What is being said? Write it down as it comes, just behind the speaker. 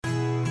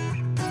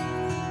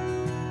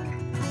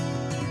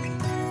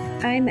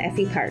I'm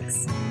Effie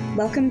Parks.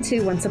 Welcome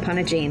to Once Upon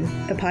a Gene,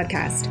 the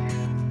podcast.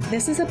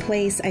 This is a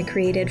place I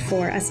created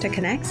for us to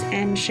connect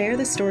and share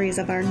the stories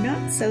of our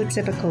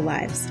not-so-typical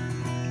lives.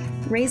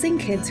 Raising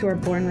kids who are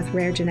born with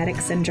rare genetic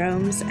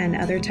syndromes and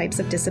other types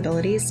of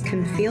disabilities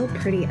can feel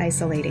pretty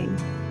isolating.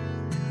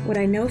 What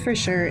I know for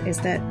sure is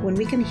that when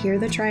we can hear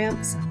the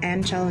triumphs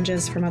and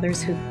challenges from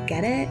others who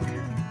get it,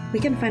 we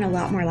can find a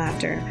lot more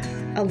laughter,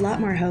 a lot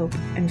more hope,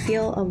 and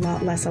feel a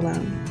lot less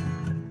alone.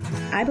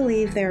 I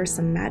believe there are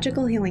some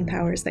magical healing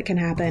powers that can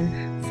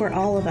happen for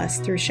all of us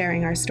through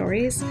sharing our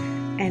stories,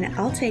 and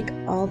I'll take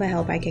all the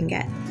help I can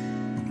get.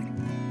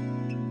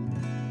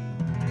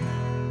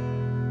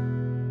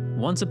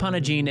 Once Upon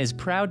a Gene is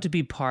proud to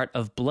be part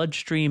of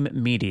Bloodstream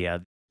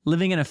Media.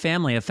 Living in a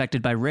family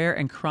affected by rare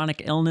and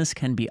chronic illness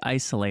can be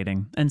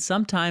isolating, and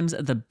sometimes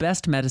the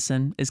best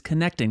medicine is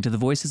connecting to the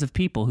voices of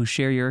people who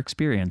share your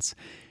experience.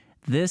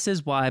 This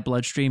is why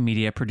Bloodstream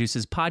Media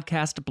produces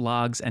podcasts,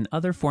 blogs, and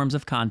other forms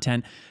of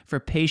content for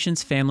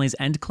patients, families,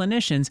 and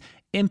clinicians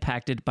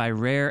impacted by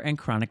rare and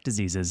chronic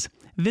diseases.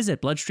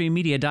 Visit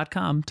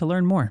bloodstreammedia.com to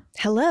learn more.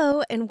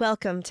 Hello, and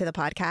welcome to the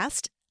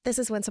podcast. This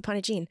is Once Upon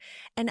a Gene,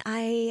 and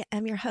I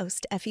am your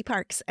host, Effie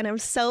Parks, and I'm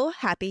so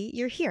happy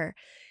you're here.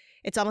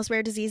 It's almost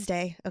Rare Disease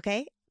Day,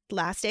 okay?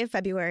 Last day of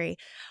February.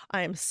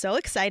 I'm so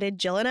excited.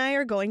 Jill and I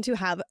are going to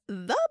have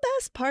the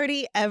best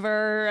party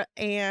ever,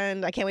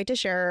 and I can't wait to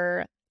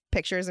share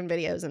pictures and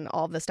videos and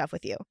all the stuff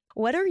with you.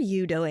 What are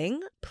you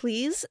doing?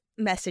 Please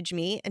message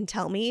me and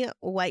tell me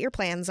what your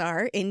plans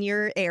are in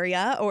your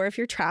area or if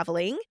you're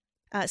traveling.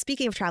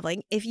 Speaking of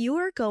traveling, if you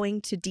are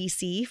going to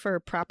DC for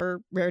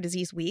proper Rare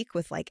Disease Week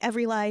with like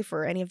EveryLife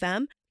or any of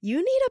them, you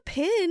need a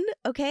pin,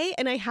 okay?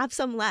 And I have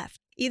some left.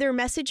 Either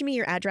message me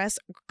your address,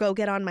 go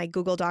get on my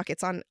Google Doc.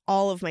 It's on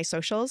all of my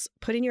socials.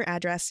 Put in your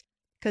address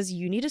because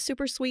you need a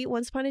super sweet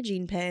Once Upon a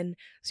Gene pin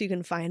so you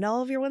can find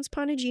all of your Once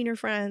Upon a Gener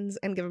friends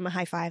and give them a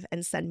high five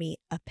and send me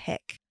a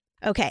pic.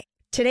 Okay,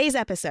 today's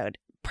episode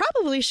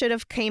probably should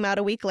have came out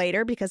a week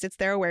later because it's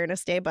their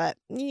awareness day, but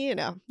you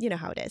know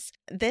how it is.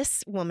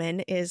 This woman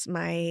is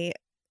my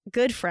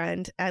good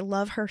friend. I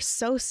love her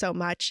so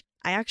much.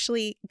 I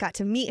actually got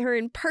to meet her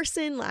in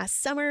person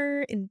last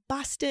summer in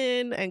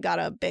Boston and got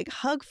a big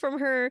hug from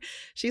her.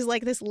 She's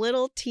like this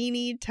little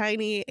teeny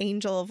tiny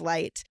angel of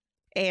light,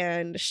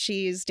 and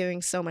she's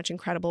doing so much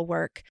incredible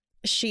work.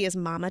 She is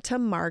mama to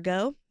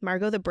Margot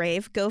the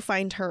Brave. Go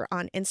find her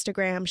on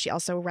Instagram. She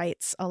also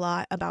writes a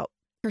lot about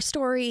her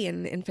story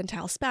and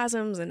infantile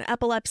spasms and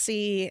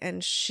epilepsy,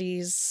 and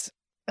she's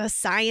a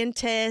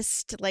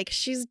scientist. Like,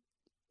 she's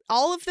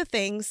all of the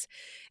things,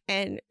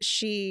 and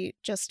she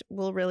just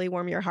will really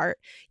warm your heart.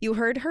 You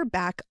heard her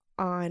back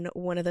on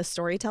one of the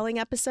storytelling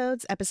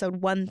episodes, episode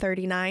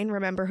 139,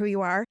 Remember Who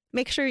You Are.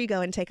 Make sure you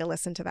go and take a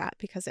listen to that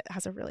because it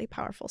has a really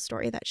powerful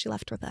story that she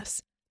left with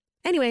us.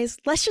 Anyways,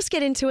 let's just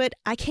get into it.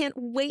 I can't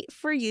wait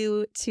for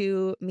you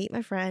to meet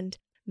my friend,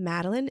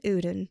 Madeline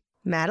Uden.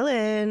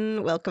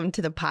 Madeline, welcome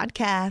to the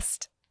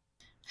podcast.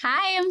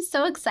 Hi, I'm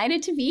so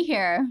excited to be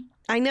here.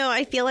 I know.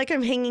 I feel like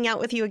I'm hanging out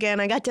with you again.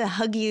 I got to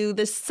hug you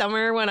this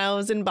summer when I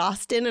was in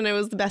Boston, and it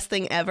was the best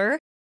thing ever.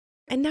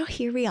 And now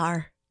here we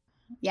are.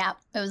 Yeah,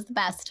 it was the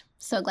best.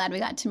 So glad we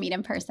got to meet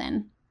in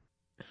person.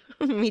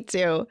 Me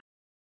too.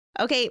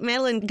 Okay,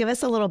 Madeline, give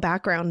us a little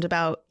background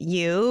about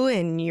you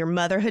and your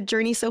motherhood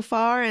journey so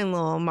far and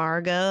little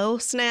Margot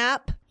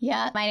snap.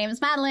 Yeah, my name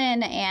is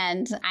Madeline,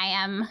 and I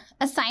am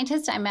a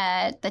scientist. I'm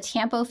the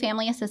Tampo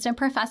Family Assistant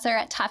Professor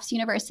at Tufts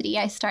University.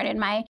 I started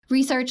my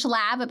research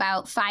lab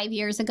about 5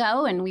 years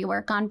ago, and we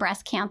work on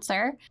breast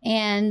cancer.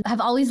 And I've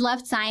always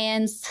loved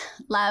science,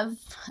 love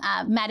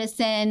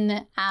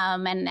medicine,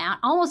 and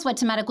almost went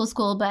to medical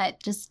school,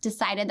 but just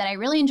decided that I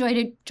really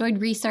enjoyed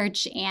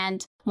research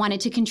and wanted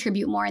to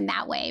contribute more in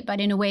that way, but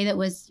in a way that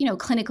was,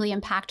 clinically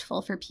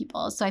impactful for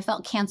people. So I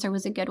felt cancer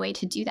was a good way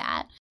to do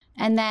that.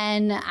 And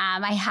then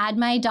I had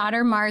my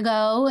daughter,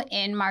 Margot,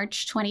 in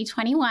March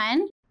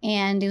 2021,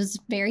 and it was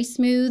very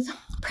smooth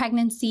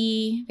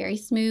pregnancy, very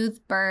smooth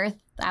birth.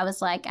 I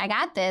was like, I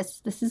got this.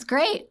 This is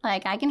great.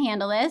 Like, I can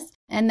handle this.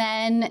 And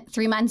then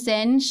 3 months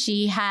in,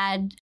 she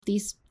had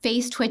these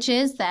face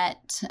twitches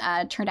that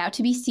turned out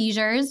to be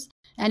seizures.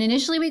 And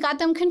initially we got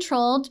them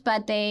controlled,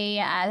 but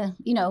they,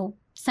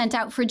 sent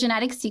out for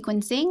genetic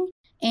sequencing.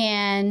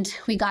 And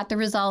we got the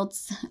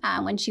results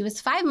when she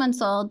was 5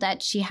 months old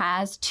that she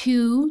has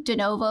 2 de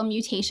novo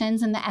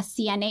mutations in the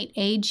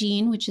SCN8A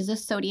gene, which is a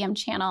sodium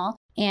channel,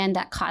 and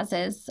that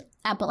causes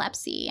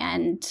epilepsy.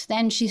 And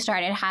then she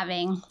started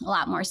having a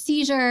lot more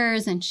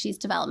seizures, and she's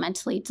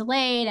developmentally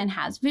delayed and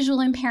has visual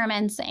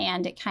impairments.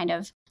 And it kind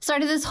of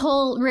started this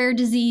whole rare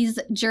disease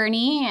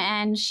journey.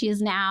 And she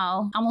is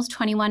now almost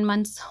 21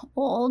 months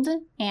old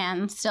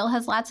and still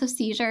has lots of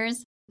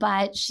seizures.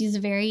 But she's a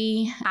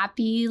very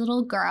happy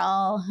little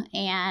girl.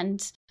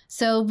 And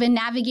so been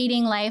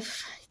navigating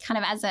life kind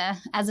of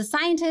as a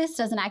scientist,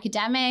 as an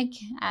academic,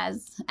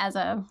 as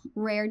a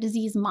rare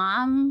disease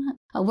mom,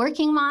 a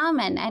working mom,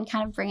 and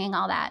kind of bringing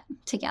all that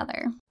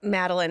together.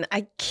 Madeline,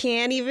 I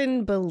can't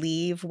even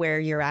believe where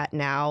you're at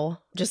now,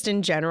 just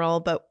in general,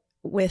 but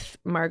with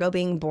Margot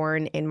being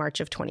born in March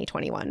of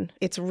 2021.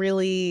 It's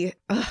really,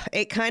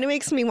 it kind of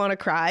makes me want to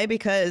cry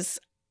because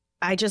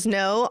I just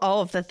know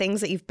all of the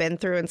things that you've been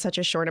through in such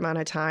a short amount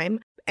of time.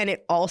 And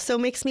it also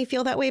makes me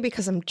feel that way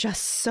because I'm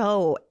just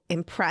so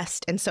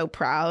impressed and so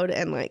proud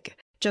and like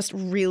just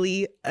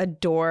really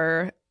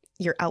adore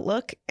your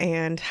outlook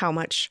and how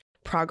much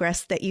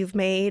progress that you've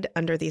made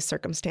under these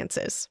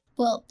circumstances.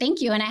 Well,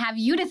 thank you. And I have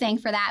you to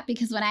thank for that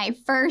because when I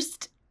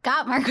first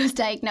got Margot's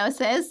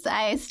diagnosis,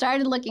 I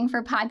started looking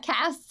for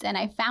podcasts and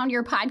I found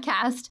your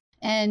podcast.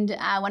 And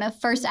one of the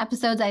first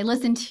episodes I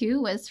listened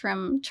to was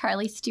from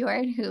Charlie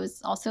Stewart,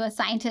 who's also a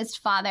scientist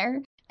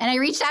father. And I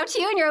reached out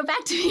to you and you wrote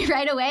back to me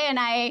right away and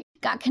I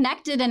got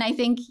connected. And I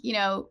think,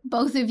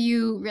 both of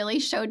you really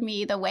showed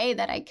me the way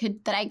that I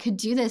could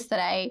do this, that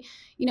I,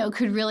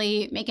 could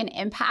really make an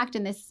impact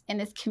in this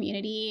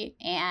community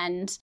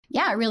and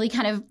really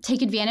kind of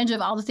take advantage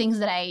of all the things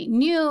that I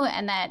knew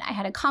and that I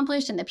had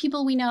accomplished and the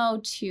people we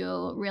know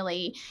to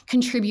really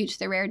contribute to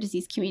the rare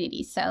disease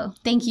community. So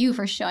thank you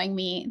for showing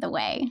me the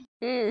way.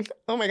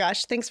 Oh my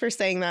gosh. Thanks for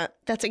saying that.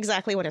 That's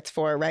exactly what it's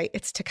for, right?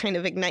 It's to kind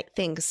of ignite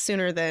things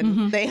sooner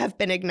than they have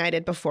been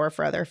ignited before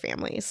for other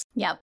families.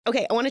 Yep.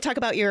 Okay. I want to talk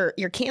about your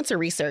cancer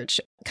research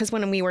because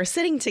when we were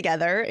sitting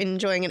together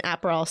enjoying an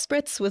Aperol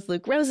Spritz with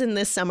Luke Rosen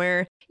this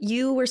summer,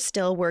 you were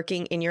still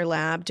working in your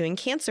lab doing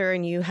cancer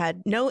and you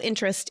had no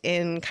interest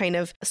in kind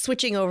of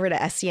switching over to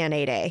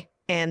SCN8A.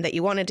 And that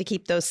you wanted to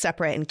keep those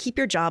separate and keep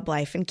your job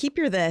life and keep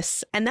your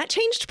this. And that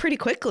changed pretty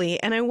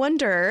quickly. And I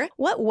wonder,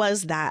 what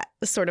was that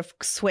sort of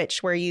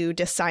switch where you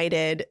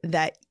decided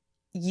that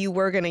you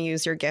were going to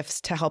use your gifts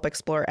to help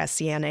explore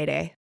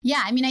SCN8A?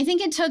 Yeah, I mean, I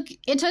think it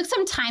took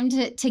some time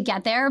to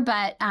get there,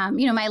 but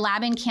my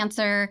lab in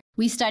cancer,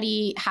 we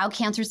study how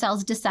cancer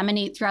cells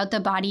disseminate throughout the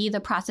body, the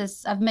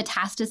process of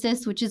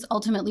metastasis, which is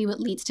ultimately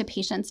what leads to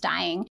patients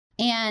dying.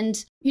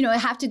 And, I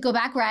have to go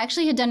back where I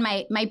actually had done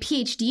my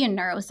PhD in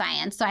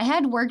neuroscience. So I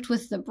had worked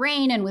with the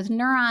brain and with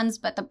neurons,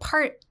 but the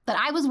part that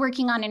I was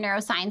working on in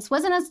neuroscience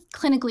wasn't as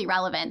clinically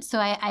relevant. So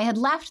I had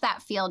left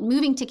that field,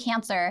 moving to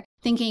cancer,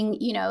 thinking,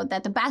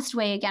 that the best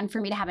way, again,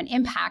 for me to have an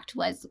impact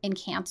was in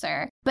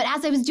cancer. But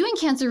as I was doing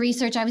cancer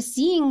research, I was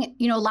seeing,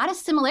 a lot of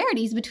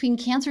similarities between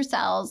cancer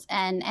cells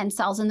and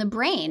cells in the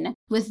brain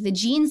with the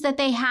genes that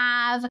they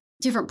have,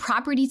 different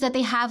properties that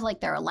they have,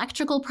 like their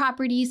electrical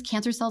properties.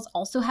 Cancer cells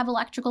also have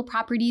electrical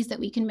properties that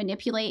we can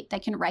manipulate,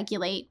 that can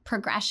regulate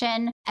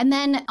progression. And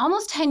then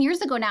almost 10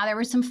 years ago now, there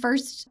were some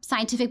first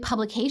scientific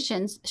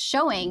publications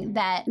showing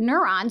that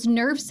neurons,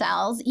 nerve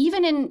cells,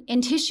 even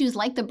in tissues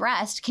like the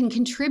breast, can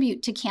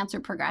contribute to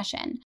cancer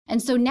progression.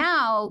 And so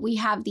now we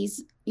have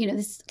these,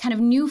 this kind of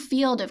new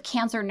field of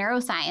cancer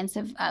neuroscience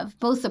of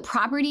both the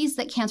properties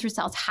that cancer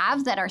cells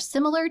have that are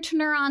similar to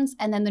neurons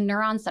and then the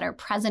neurons that are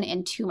present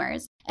in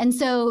tumors. And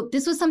so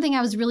this was something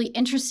I was really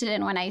interested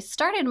in when I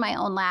started my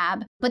own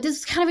lab, but this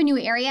was kind of a new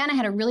area and I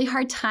had a really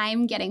hard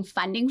time getting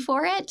funding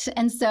for it.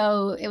 And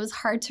so it was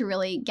hard to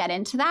really get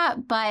into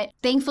that. But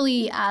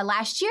thankfully,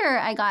 last year,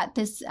 I got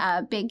this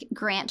big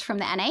grant from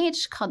the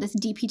NIH called this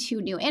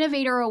DP2 New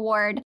Innovator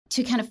Award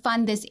to kind of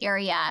fund this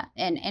area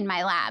in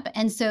my lab.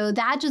 And so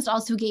that just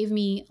also gave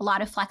me a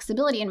lot of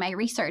flexibility in my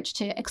research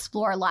to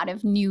explore a lot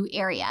of new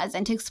areas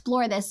and to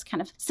explore this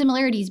kind of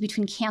similarities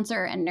between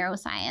cancer and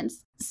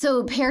neuroscience.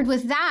 So paired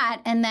with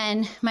that, and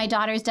then my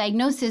daughter's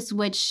diagnosis,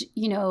 which,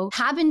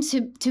 happened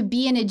to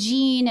be in a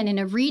gene and in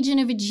a region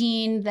of a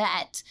gene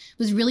that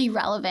was really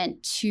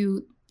relevant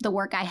to the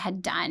work I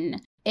had done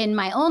in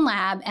my own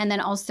lab and then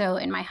also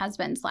in my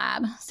husband's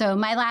lab. So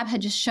my lab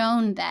had just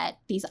shown that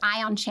these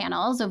ion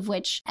channels, of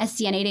which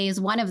SCN8A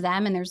is one of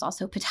them, and there's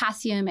also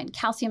potassium and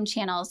calcium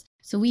channels.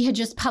 So we had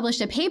just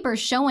published a paper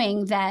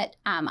showing that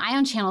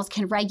ion channels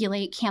can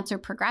regulate cancer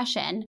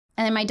progression.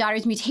 And then my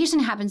daughter's mutation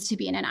happens to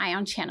be in an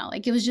ion channel.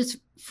 Like, it was just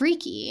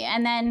freaky.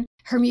 And then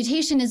her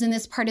mutation is in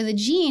this part of the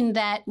gene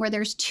where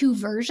there's two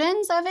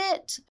versions of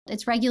it.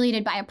 It's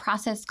regulated by a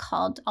process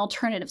called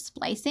alternative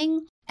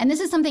splicing. And this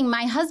is something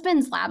my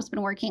husband's lab's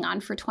been working on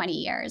for 20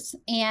 years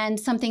and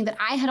something that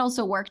I had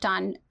also worked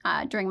on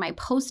during my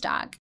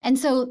postdoc. And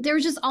so there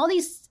was just all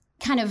these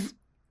kind of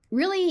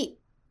really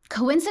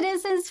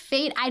coincidences,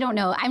 fate, I don't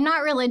know. I'm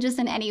not religious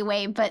in any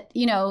way, but,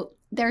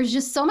 there's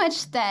just so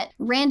much that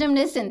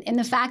randomness in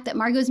the fact that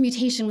Margot's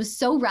mutation was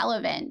so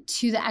relevant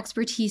to the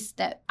expertise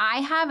that I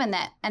have and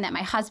that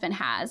my husband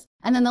has.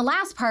 And then the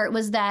last part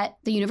was that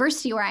the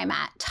university where I'm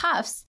at,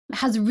 Tufts,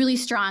 has a really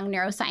strong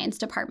neuroscience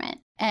department.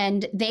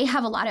 And they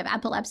have a lot of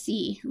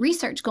epilepsy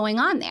research going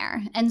on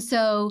there. And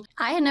so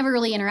I had never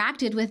really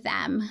interacted with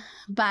them.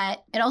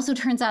 But it also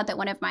turns out that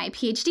one of my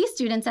PhD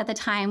students at the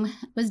time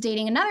was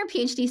dating another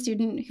PhD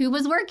student who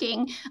was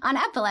working on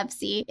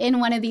epilepsy in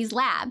one of these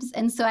labs.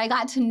 And so I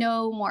got to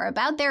know more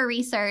about their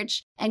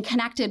research and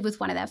connected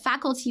with one of the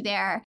faculty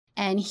there.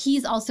 And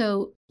he's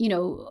also,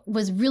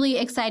 was really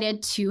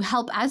excited to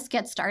help us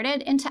get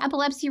started into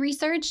epilepsy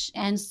research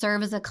and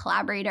serve as a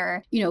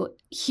collaborator,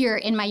 here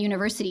in my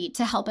university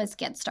to help us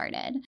get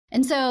started.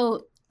 And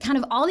so kind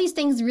of all these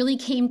things really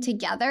came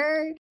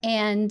together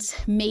and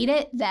made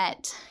it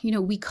that,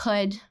 we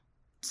could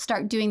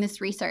start doing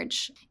this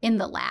research in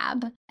the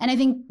lab. And I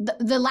think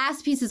the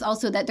last piece is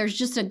also that there's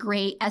just a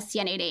great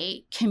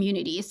SCN8A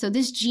community. So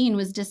this gene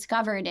was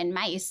discovered in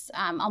mice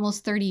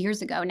almost 30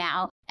 years ago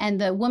now. And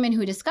the woman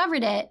who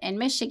discovered it in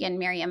Michigan,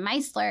 Miriam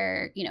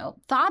Meisler,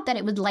 thought that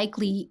it would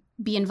likely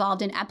be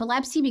involved in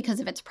epilepsy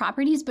because of its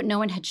properties, but no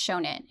one had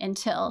shown it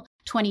until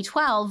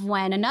 2012,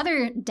 when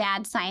another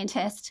dad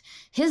scientist,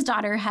 his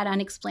daughter had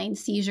unexplained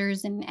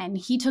seizures, and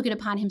he took it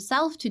upon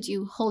himself to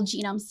do whole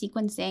genome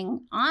sequencing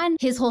on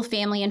his whole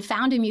family and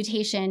found a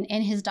mutation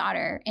in his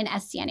daughter in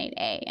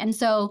SCN8A. And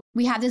so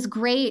we have this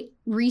great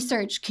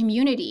research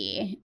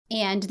community,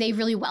 and they've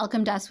really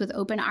welcomed us with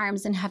open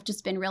arms and have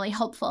just been really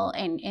helpful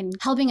in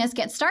helping us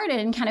get started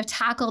and kind of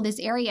tackle this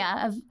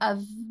area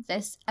of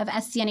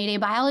SCN8A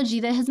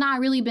biology that has not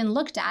really been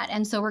looked at.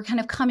 And so we're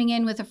kind of coming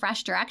in with a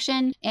fresh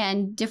direction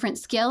and different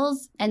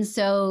skills. And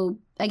so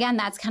again,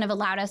 that's kind of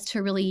allowed us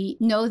to really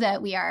know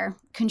that we are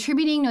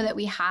contributing, know that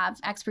we have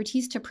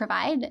expertise to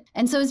provide.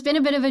 And so it's been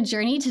a bit of a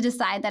journey to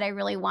decide that I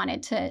really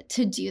wanted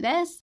to do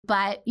this.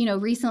 But,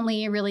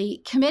 recently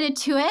really committed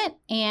to it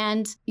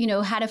and,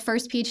 had a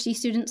first PhD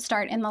student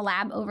start in the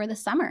lab over the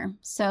summer.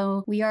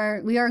 So we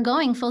are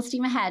going full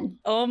steam ahead.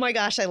 Oh my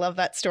gosh, I love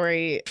that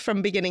story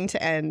from beginning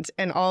to end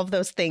and all of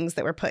those things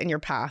that were put in your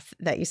path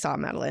that you saw,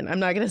 Madeline. I'm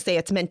not going to say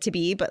it's meant to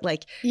be, but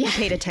you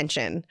paid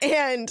attention.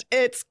 And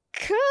it's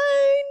kind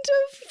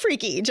of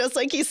freaky, just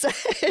like you said.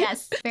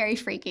 Yes, very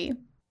freaky.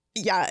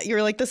 Yeah,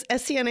 you're like, this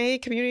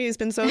SCNA community has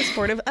been so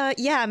supportive.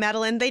 Yeah,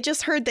 Madeline, they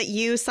just heard that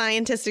you,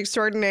 scientist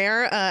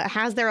extraordinaire,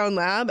 has their own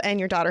lab and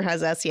your daughter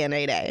has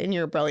SCN8A and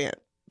you're brilliant.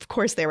 Of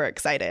course they were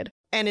excited.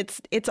 And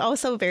it's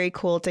also very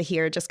cool to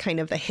hear just kind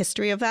of the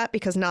history of that,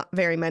 because not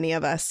very many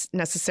of us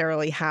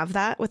necessarily have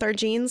that with our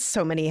genes.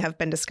 So many have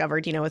been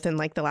discovered, within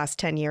the last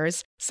 10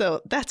 years.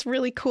 So that's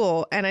really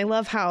cool. And I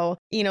love how,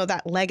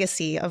 that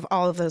legacy of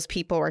all of those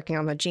people working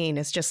on the gene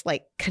is just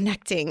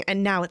connecting.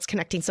 And now it's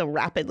connecting so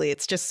rapidly.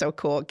 It's just so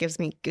cool. It gives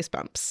me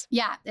goosebumps.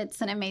 Yeah,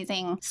 it's an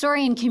amazing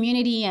story and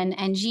community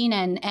and gene.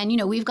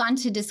 And we've gone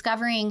to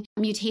discovering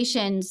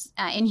mutations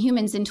in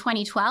humans in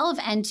 2012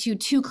 and to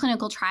 2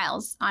 clinical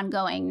trials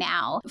ongoing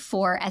now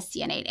for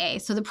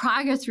SCN8A. So the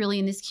progress really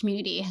in this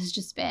community has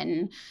just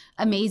been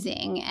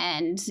amazing.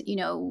 And,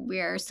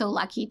 we're so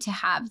lucky to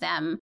have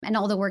them and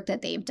all the work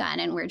that they've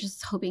done. And we're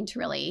just hoping to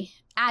really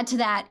add to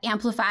that,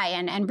 amplify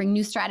and bring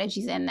new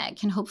strategies in that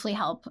can hopefully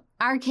help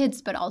our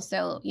kids, but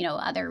also,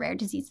 other rare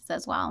diseases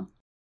as well.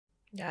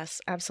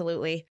 Yes,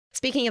 absolutely.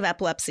 Speaking of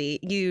epilepsy,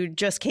 you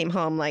just came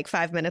home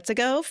 5 minutes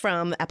ago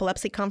from the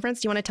epilepsy conference.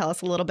 Do you want to tell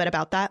us a little bit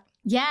about that?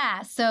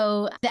 Yeah.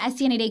 So the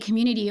SCN8A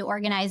community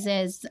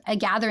organizes a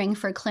gathering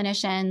for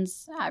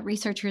clinicians,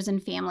 researchers,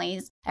 and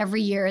families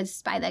every year.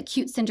 It's by the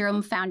Acute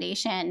Syndrome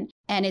Foundation,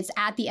 and it's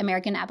at the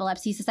American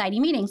Epilepsy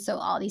Society meeting. So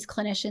all these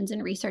clinicians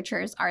and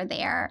researchers are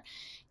there.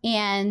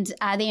 And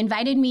they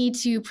invited me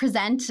to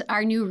present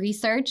our new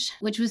research,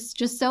 which was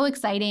just so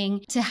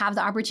exciting to have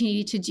the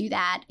opportunity to do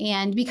that.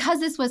 And because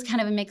this was kind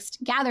of a mixed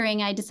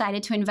gathering, I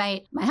decided to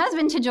invite my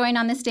husband to join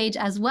on the stage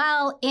as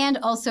well. And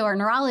also our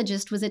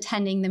neurologist was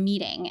attending the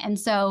meeting. And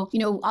so,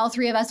 all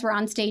 3 of us were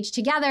on stage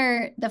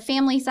together, the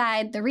family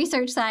side, the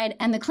research side,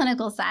 and the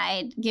clinical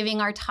side,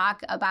 giving our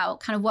talk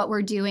about kind of what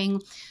we're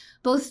doing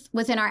both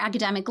within our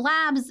academic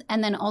labs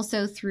and then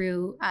also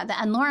through the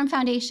NLORM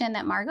Foundation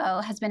that Margot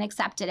has been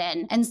accepted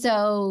in. And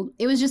so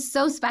it was just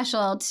so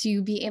special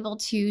to be able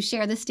to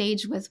share the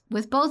stage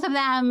with both of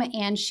them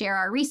and share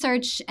our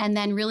research and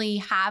then really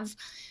have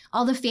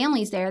all the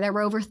families there. There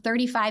were over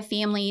 35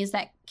 families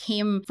that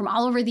came from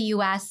all over the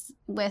U.S.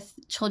 with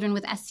children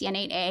with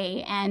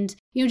SCN8A. And,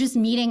 just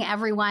meeting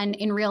everyone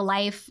in real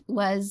life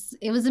was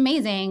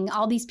amazing.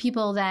 All these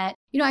people that,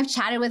 I've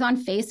chatted with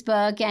on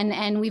Facebook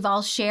and we've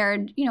all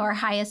shared, our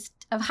highest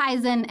of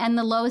highs and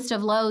the lowest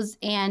of lows,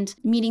 and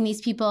meeting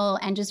these people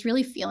and just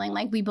really feeling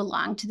like we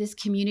belong to this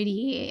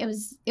community. It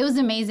was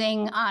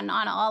amazing on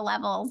all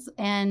levels.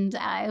 And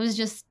it was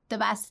just the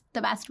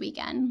best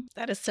weekend.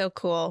 That is so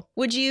cool.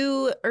 Would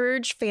you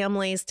urge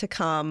families to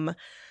come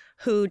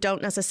who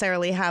don't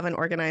necessarily have an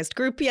organized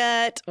group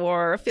yet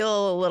or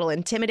feel a little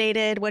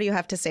intimidated? What do you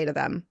have to say to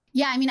them?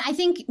 Yeah, I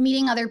think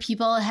meeting other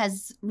people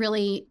has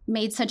really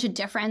made such a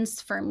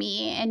difference for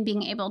me in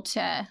being able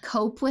to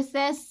cope with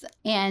this.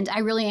 And I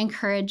really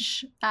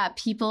encourage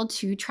people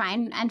to try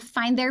and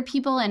find their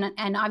people.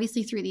 And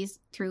obviously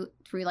through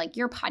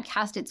your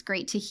podcast, it's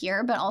great to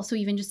hear, but also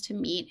even just to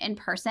meet in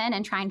person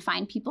and try and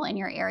find people in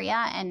your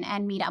area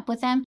and meet up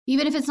with them,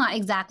 even if it's not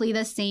exactly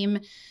the same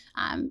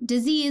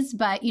disease,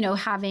 but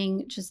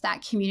having just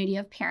that community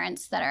of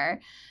parents that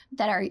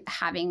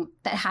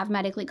have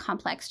medically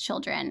complex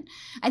children.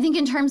 I think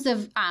in terms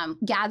of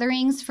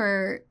gatherings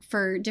for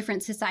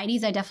different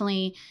societies, I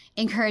definitely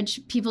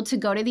encourage people to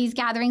go to these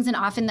gatherings, and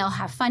often they'll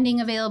have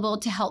funding available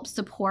to help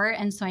support.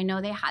 And so I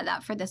know they had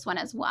that for this one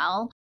as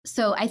well.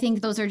 So I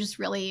think those are just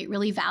really,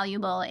 really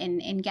valuable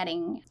in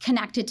getting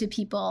connected to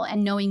people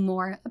and knowing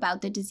more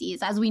about the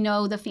disease. As we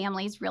know, the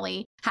families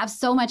really have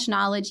so much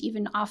knowledge,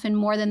 even often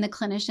more than the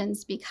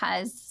clinicians,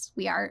 because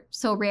we are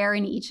so rare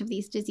in each of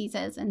these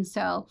diseases. And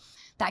so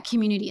that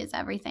community is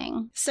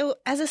everything. So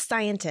as a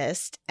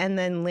scientist and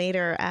then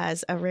later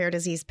as a rare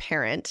disease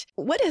parent,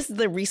 what has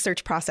the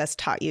research process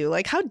taught you?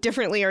 Like, how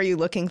differently are you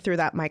looking through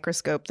that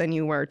microscope than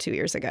you were 2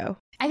 years ago?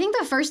 I think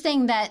the first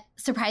thing that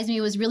surprised me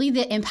was really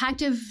the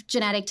impact of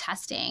genetic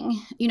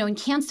testing. In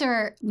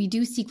cancer, we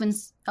do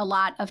sequence a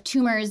lot of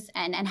tumors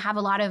and have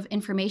a lot of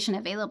information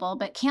available,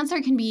 but cancer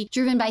can be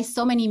driven by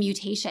so many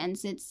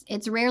mutations.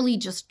 It's rarely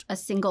just a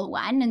single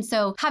one. And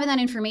so having that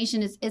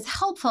information is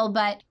helpful,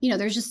 but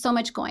there's just so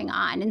much going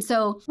on. And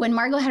so when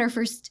Margot had her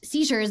first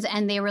seizures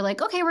and they were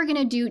like, okay, we're going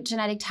to do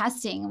genetic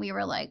testing, we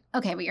were like,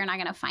 okay, but you're not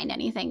going to find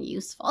anything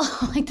useful.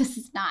 Like, this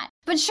is not,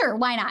 but sure,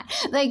 why not?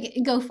 Like,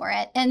 go for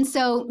it. And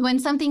so when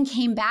something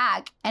came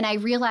back and I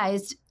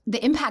realized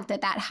the impact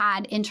that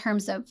had in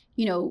terms of,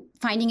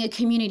 finding a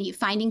community,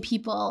 finding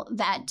people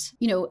that,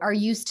 are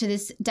used to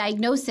this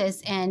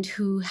diagnosis and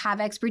who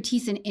have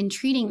expertise in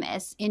treating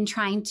this, in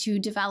trying to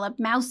develop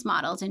mouse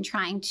models and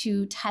trying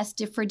to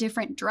test for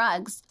different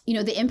drugs.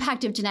 The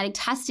impact of genetic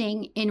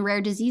testing in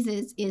rare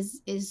diseases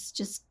is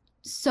just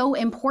so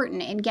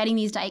important in getting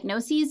these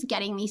diagnoses,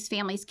 getting these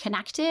families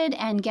connected,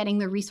 and getting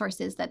the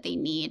resources that they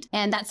need.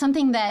 And that's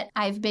something that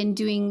I've been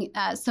doing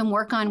some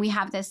work on. We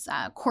have this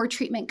core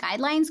treatment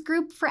guidelines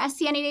group for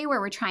SCN8A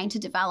where we're trying to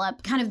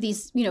develop kind of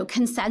these,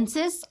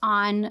 consensus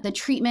on the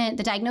treatment,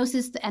 the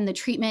diagnosis, and the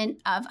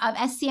treatment of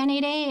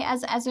SCN8A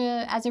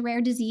as a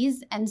rare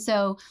disease. And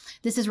so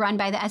this is run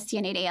by the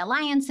SCN8A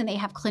Alliance, and they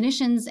have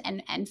clinicians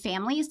and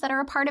families that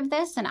are a part of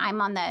this. And I'm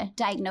on the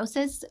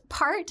diagnosis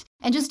part.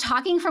 And just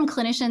talking from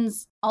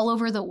clinicians all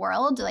over the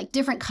world, like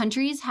different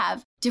countries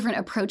have different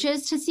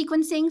approaches to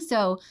sequencing.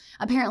 So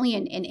apparently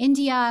in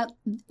India,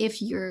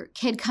 if your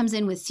kid comes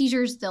in with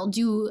seizures, they'll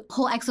do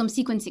whole exome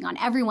sequencing on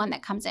everyone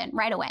that comes in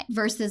right away.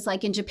 Versus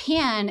like in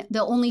Japan,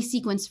 they'll only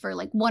sequence for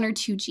like 1 or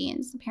 2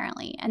 genes,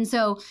 apparently. And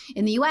so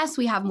in the US,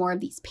 we have more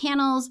of these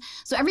panels.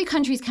 So every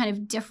country is kind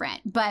of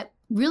different, but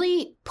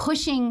really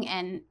pushing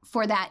and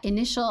for that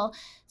initial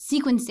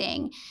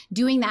sequencing,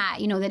 doing that,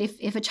 that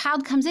if a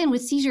child comes in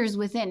with seizures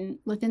within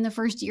the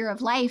first year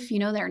of life,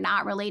 they're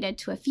not related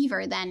to a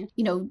fever, then,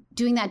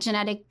 doing that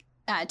genetic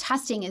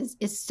testing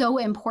is so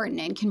important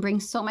and can bring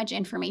so much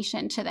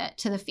information to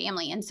the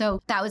family. And so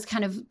that was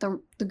kind of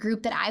the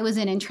group that I was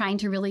in and trying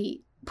to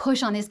really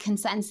push on this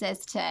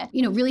consensus to,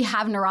 really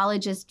have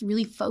neurologists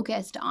really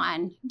focused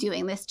on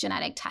doing this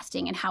genetic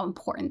testing and how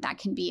important that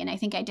can be. And I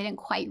think I didn't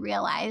quite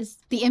realize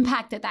the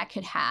impact that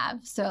could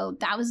have. So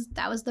that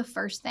was the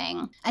first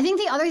thing. I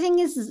think the other thing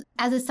is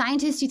as a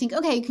scientist, you think,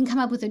 okay, you can come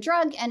up with a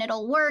drug and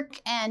it'll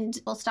work and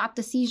it'll stop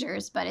the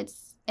seizures, but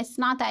it's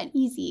not that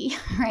easy,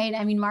 right?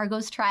 I mean,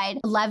 Margot's tried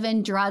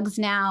 11 drugs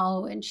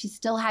now and she's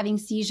still having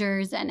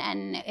seizures. And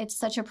it's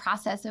such a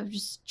process of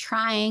just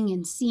trying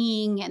and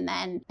seeing. And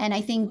I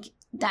think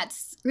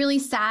that's really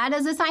sad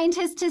as a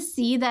scientist to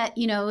see that,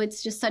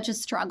 it's just such a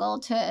struggle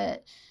to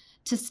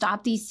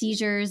stop these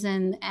seizures.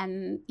 And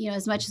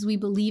as much as we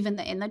believe in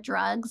the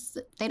drugs,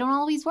 they don't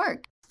always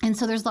work. And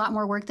so there's a lot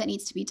more work that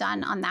needs to be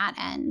done on that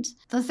end.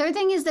 The third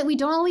thing is that we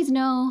don't always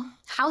know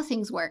how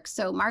things work.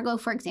 So Margot,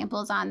 for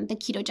example, is on the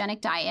ketogenic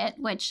diet,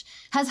 which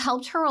has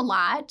helped her a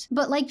lot.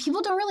 But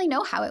people don't really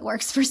know how it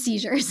works for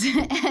seizures.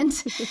 And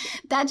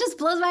that just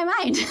blows my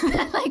mind.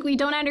 We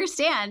don't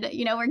understand.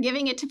 We're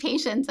giving it to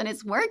patients and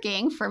it's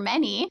working for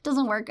many. It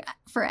doesn't work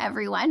for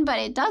everyone, but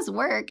it does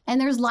work. And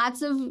there's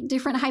lots of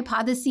different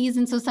hypotheses.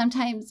 And so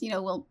sometimes,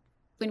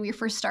 when we were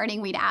first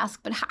starting, we'd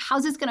ask, but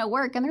how's this going to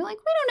work? And they're like,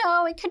 we don't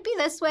know. It could be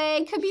this way.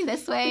 It could be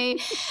this way.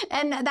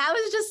 And that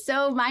was just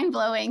so mind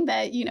blowing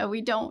that,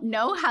 we don't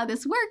know how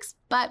this works,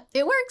 but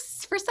it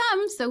works for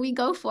some. So we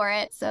go for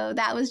it. So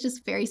that was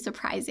just very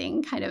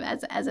surprising kind of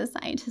as a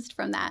scientist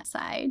from that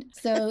side.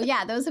 So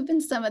yeah, those have been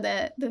some of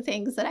the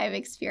things that I've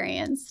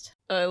experienced.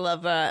 I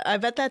love that. I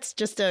bet that's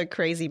just a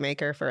crazy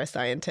maker for a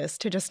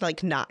scientist to just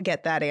not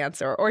get that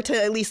answer or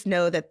to at least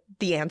know that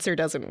the answer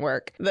doesn't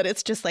work, that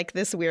it's just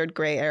this weird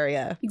gray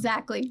area.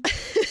 Exactly.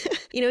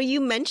 You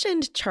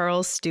mentioned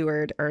Charles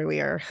Stewart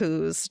earlier,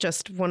 who's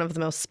just one of the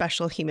most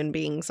special human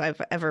beings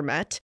I've ever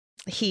met.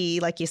 He,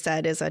 like you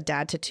said, is a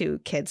dad to 2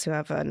 kids who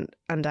have an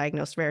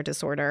undiagnosed rare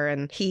disorder,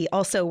 and he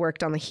also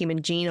worked on the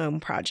Human Genome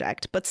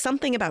Project. But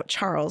something about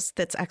Charles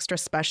that's extra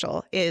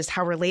special is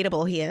how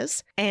relatable he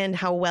is and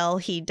how well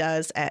he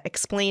does at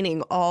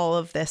explaining all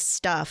of this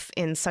stuff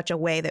in such a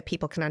way that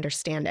people can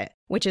understand it,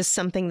 which is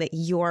something that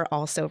you're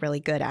also really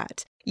good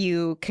at.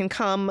 You can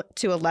come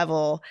to a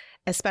level,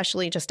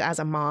 especially just as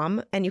a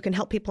mom, and you can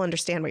help people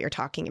understand what you're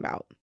talking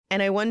about.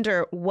 And I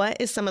wonder, what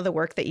is some of the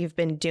work that you've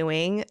been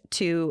doing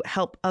to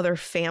help other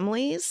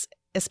families,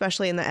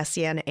 especially in the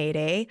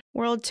SCN8A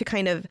world, to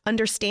kind of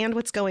understand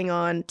what's going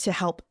on to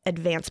help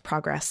advance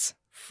progress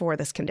for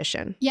this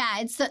condition?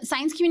 Yeah,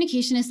 science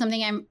communication is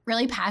something I'm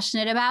really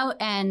passionate about,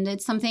 and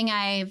it's something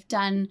I've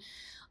done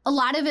a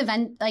lot of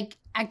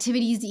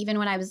activities, even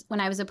when I was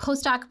a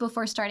postdoc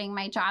before starting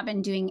my job,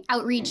 and doing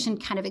outreach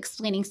and kind of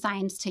explaining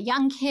science to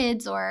young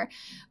kids or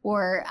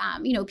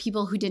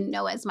people who didn't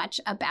know as much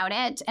about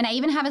it. And I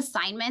even have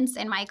assignments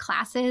in my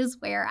classes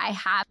where I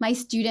have my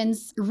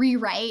students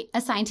rewrite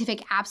a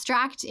scientific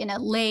abstract in a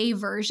lay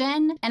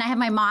version, and I have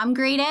my mom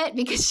grade it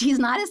because she's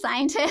not a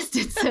scientist,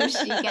 and so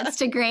she gets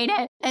to grade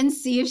it and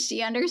see if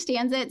she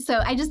understands it. So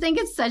I just think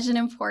it's such an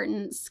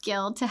important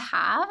skill to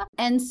have.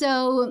 And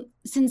so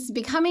since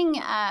becoming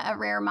a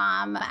rare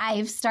mom,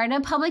 I've started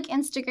a public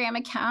Instagram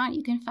account.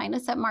 You can find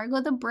us at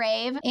Margot the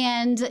Brave.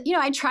 And,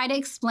 I try to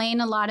explain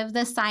a lot of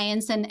the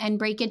science and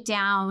break it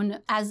down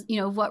as,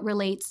 what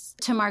relates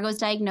to Margot's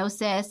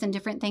diagnosis and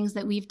different things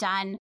that we've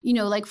done.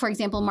 Like, for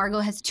example, Margot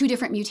has 2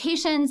 different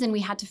mutations, and we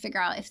had to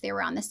figure out if they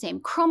were on the same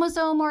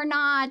chromosome or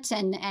not.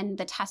 And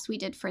the tests we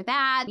did for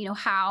that,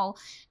 how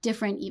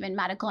different even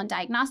medical and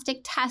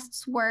diagnostic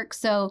tests work.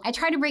 So I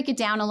try to break it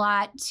down a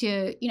lot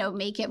to,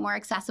 make it more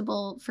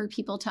accessible for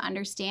people to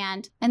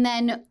understand. And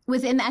then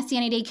within the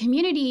SCN8A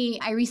community,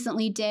 I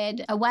recently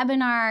did a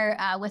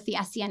webinar with the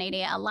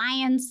SCN8A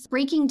Alliance,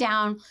 breaking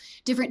down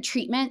different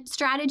treatment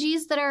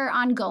strategies that are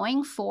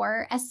ongoing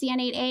for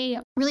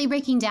SCN8A, really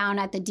breaking down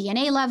at the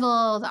DNA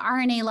level, the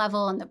RNA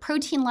level, and the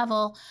protein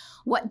level,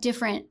 what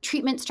different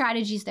treatment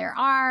strategies there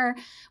are,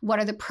 what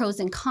are the pros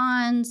and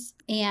cons,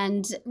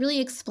 and really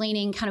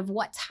explaining kind of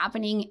what's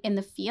happening in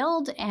the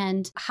field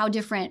and how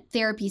different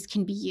therapies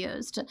can be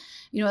used.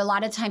 A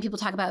lot of time people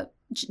talk about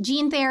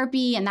gene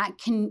therapy, and that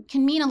can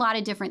mean a lot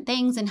of different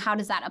things, and how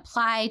does that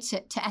apply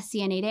to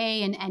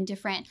SCN8A and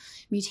different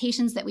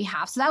mutations that we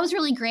have. So that was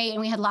really great,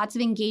 and we had lots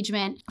of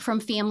engagement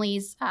from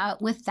families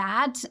with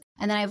that.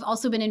 And then I've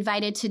also been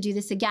invited to do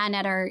this again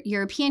at our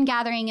European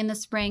gathering in the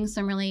spring,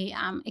 so I'm really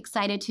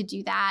excited to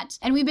do that.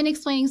 And we've been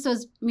explaining, so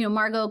as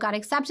Margot got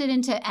accepted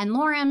into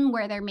n-Lorem,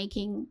 where they're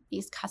making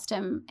these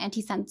custom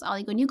antisense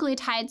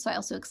oligonucleotides, so I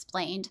also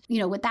explained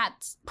what that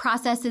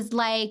process is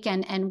like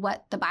and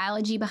what the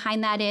biology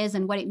behind that is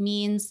and what it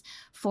means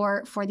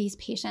for these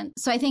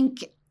patients. So I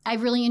think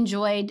I've really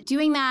enjoyed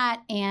doing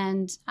that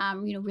and,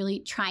 really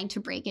trying to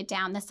break it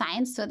down, the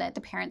science, so that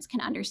the parents can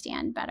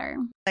understand better.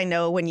 I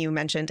know when you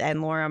mentioned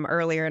n-Lorem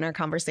earlier in our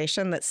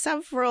conversation that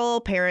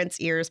several parents'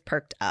 ears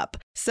perked up.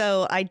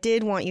 So I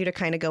did want you to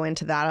kind of go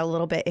into that a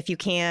little bit if you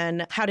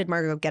can. How did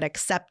Margot get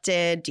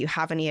accepted? Do you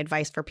have any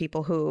advice for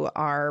people who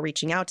are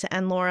reaching out to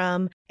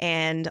n-Lorem?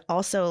 And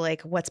also,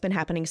 what's been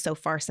happening so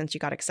far since you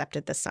got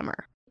accepted this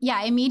summer? Yeah,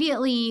 I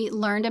immediately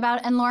learned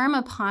about n-Lorem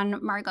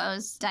upon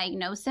Margot's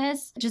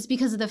diagnosis, just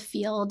because of the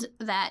field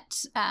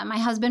that my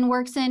husband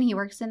works in. He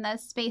works in the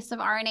space of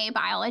RNA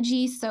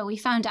biology, so we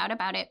found out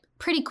about it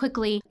pretty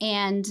quickly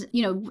and,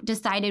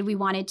 decided we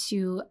wanted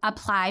to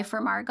apply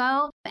for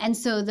Margot. And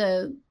so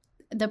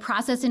the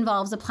process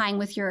involves applying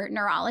with your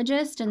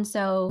neurologist. And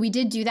so we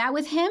did do that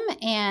with him,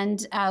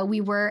 and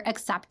we were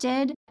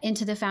accepted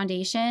into the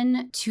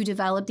foundation to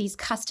develop these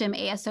custom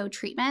ASO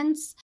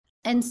treatments.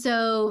 And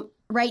so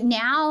right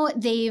now,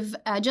 they've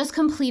just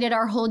completed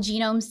our whole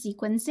genome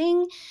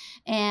sequencing.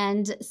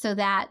 And so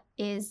that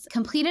is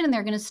completed, and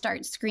they're going to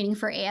start screening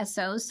for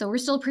ASOs. So we're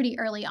still pretty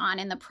early on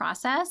in the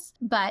process.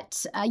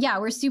 But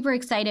we're super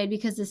excited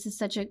because this is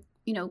such a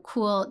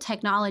cool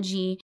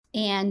technology.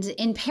 And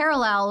in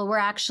parallel, we're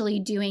actually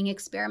doing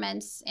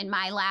experiments in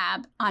my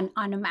lab on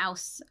a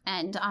mouse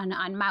and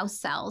on mouse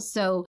cells.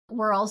 So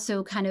we're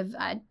also kind of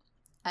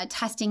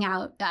testing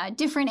out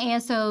different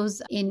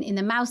ASOs in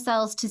the mouse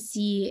cells to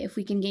see if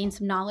we can gain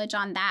some knowledge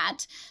on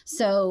that.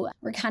 So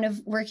we're kind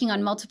of working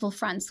on multiple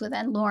fronts with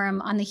n-Lorem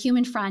on the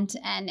human front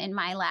and in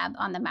my lab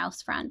on the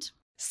mouse front.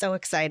 So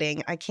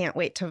exciting. I can't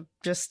wait to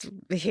just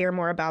hear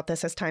more about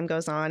this as time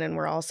goes on. And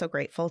we're all so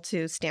grateful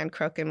to Stan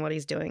Crook and what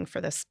he's doing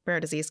for this rare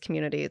disease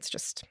community.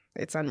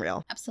 It's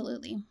unreal.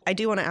 Absolutely. I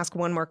do want to ask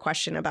one more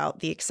question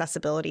about the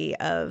accessibility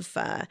of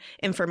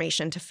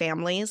information to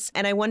families.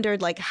 And I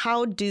wondered,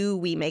 how do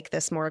we make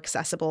this more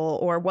accessible?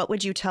 Or what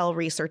would you tell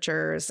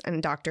researchers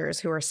and doctors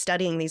who are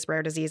studying these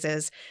rare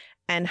diseases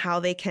and how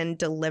they can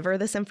deliver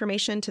this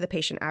information to the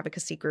patient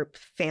advocacy group,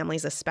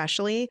 families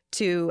especially,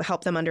 to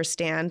help them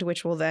understand,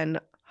 which will then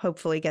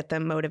hopefully get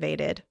them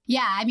motivated?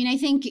 Yeah, I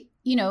think,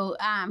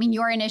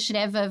 your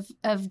initiative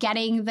of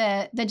getting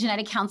the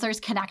genetic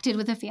counselors connected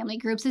with the family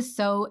groups is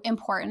so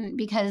important,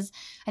 because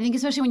I think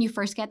especially when you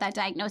first get that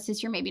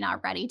diagnosis, you're maybe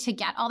not ready to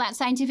get all that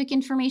scientific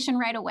information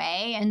right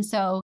away. And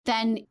so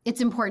then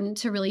it's important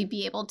to really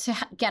be able to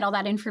get all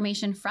that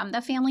information from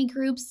the family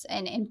groups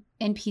and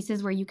in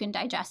pieces where you can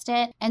digest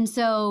it. And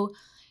so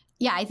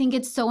I think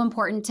it's so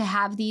important to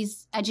have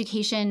these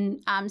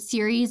education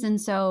series. And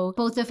so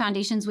both the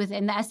foundations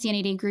within the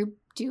SCN8A group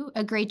do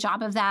a great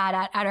job of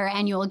that at our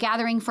annual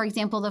gathering. For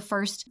example, the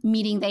first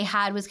meeting they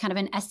had was kind of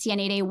an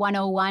SCN8A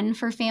 101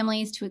 for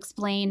families to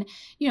explain,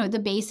 the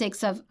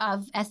basics of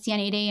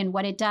SCN8A and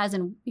what it does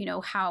and,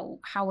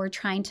 how we're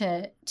trying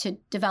to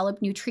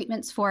develop new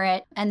treatments for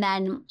it. And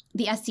then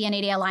the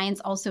SCN8A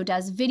Alliance also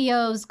does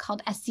videos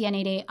called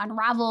SCN8A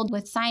Unraveled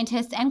with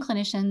scientists and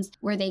clinicians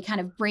where they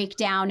kind of break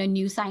down a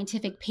new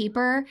scientific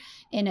paper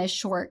in a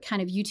short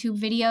kind of YouTube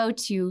video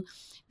to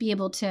be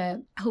able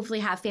to hopefully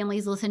have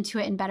families listen to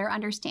it and better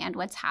understand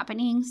what's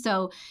happening.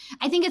 So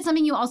I think it's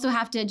something you also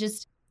have to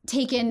just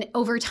take in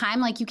over time.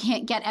 Like you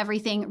can't get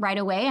everything right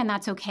away, and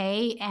that's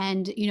okay.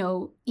 And,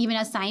 even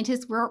as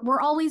scientists,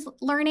 we're always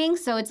learning.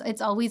 So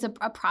it's always a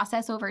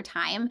process over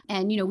time.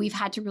 And, we've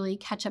had to really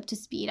catch up to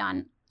speed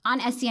on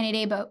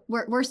SCN8A, but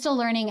we're still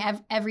learning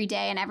every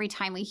day and every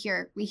time we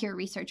hear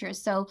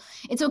researchers. So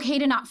it's okay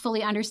to not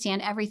fully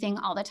understand everything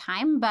all the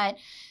time, but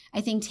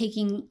I think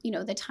taking,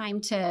 the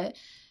time to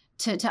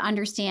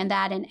understand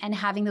that and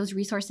having those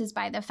resources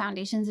by the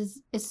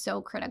foundations is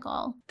so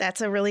critical. That's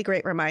a really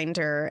great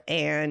reminder.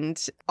 And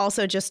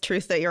also just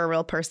truth that you're a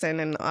real person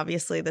and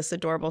obviously this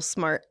adorable,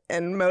 smart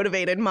and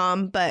motivated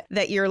mom, but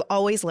that you're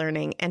always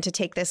learning and to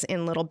take this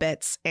in little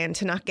bits and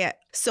to not get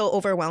so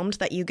overwhelmed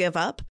that you give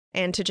up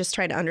and to just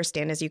try to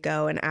understand as you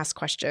go and ask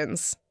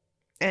questions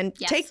and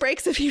take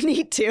breaks if you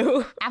need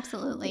to.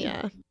 Absolutely.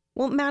 Yeah.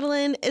 Well,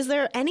 Madeline, is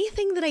there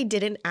anything that I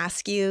didn't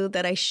ask you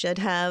that I should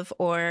have,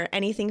 or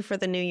anything for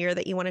the new year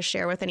that you want to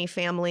share with any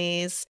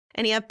families?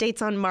 Any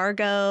updates on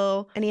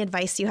Margot? Any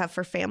advice you have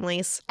for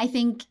families? I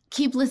think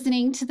keep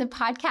listening to the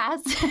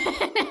podcast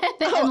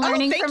and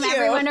learning from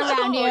everyone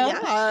around you.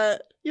 Yeah,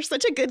 you're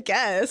such a good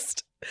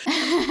guest.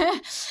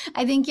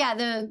 I think,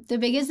 the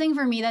biggest thing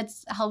for me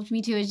that's helped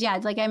me too is,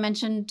 like I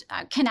mentioned,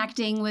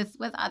 connecting with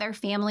other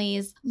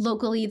families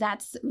locally.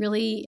 That's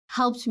really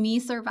helped me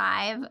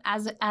survive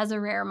as a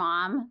rare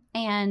mom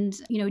and,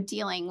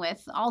 dealing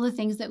with all the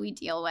things that we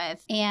deal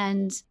with.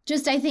 And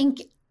just, I think,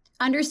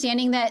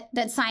 understanding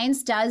that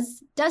science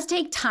does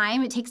take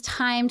time. It takes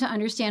time to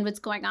understand what's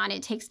going on.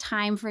 It takes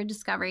time for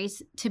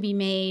discoveries to be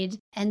made.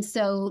 And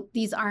so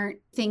these aren't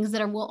things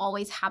that will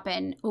always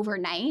happen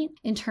overnight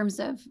in terms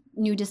of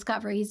new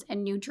discoveries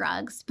and new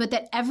drugs, but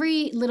that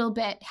every little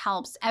bit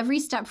helps. Every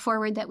step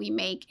forward that we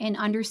make in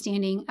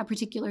understanding a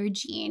particular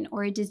gene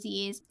or a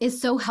disease is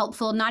so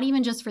helpful, not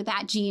even just for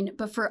that gene,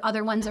 but for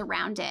other ones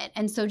around it.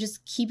 And so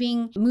just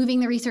moving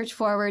the research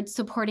forward,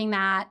 supporting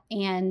that,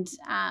 and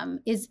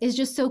is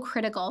just so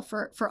critical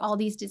for all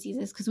these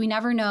diseases, because we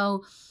never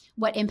know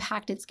what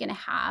impact it's going to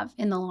have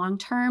in the long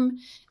term,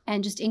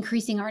 and just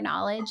increasing our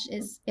knowledge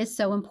is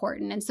so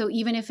important. And so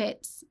even if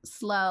it's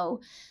slow,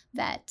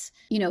 that,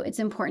 it's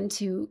important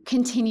to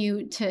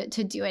continue to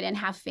do it and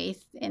have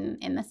faith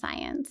in the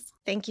science.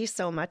 Thank you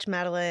so much,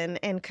 Madeline,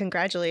 and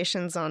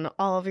congratulations on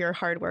all of your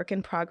hard work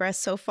and progress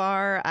so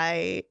far.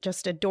 I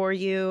just adore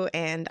you,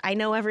 and I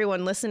know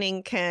everyone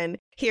listening can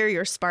hear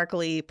your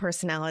sparkly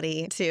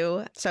personality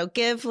too. So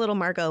give little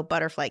Margot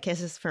butterfly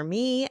kisses for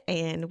me,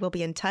 and we'll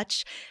be in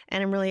touch.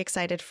 And I'm really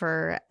excited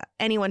for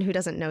anyone who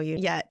doesn't know you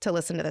yet to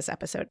listen to this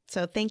episode.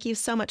 So thank you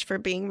so much for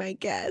being my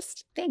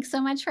guest. Thanks so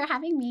much for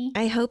having me.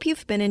 I hope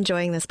you've been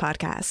enjoying this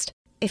podcast.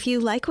 If you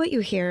like what you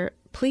hear,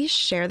 please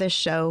share this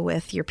show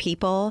with your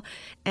people,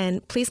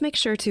 and please make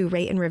sure to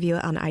rate and review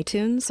it on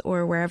iTunes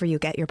or wherever you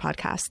get your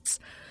podcasts.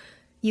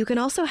 You can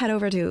also head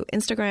over to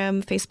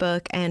Instagram,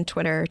 Facebook, and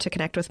Twitter to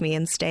connect with me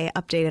and stay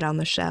updated on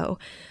the show.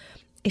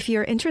 If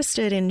you're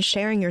interested in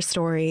sharing your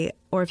story,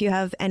 or if you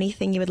have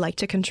anything you would like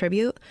to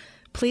contribute,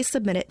 please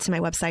submit it to my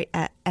website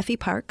at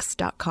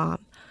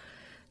effieparks.com.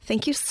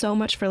 Thank you so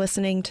much for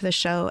listening to the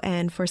show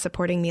and for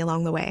supporting me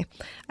along the way.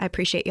 I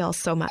appreciate y'all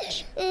so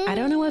much. I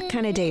don't know what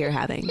kind of day you're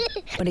having,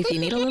 but if you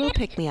need a little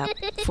pick-me-up,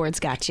 Ford's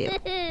got you.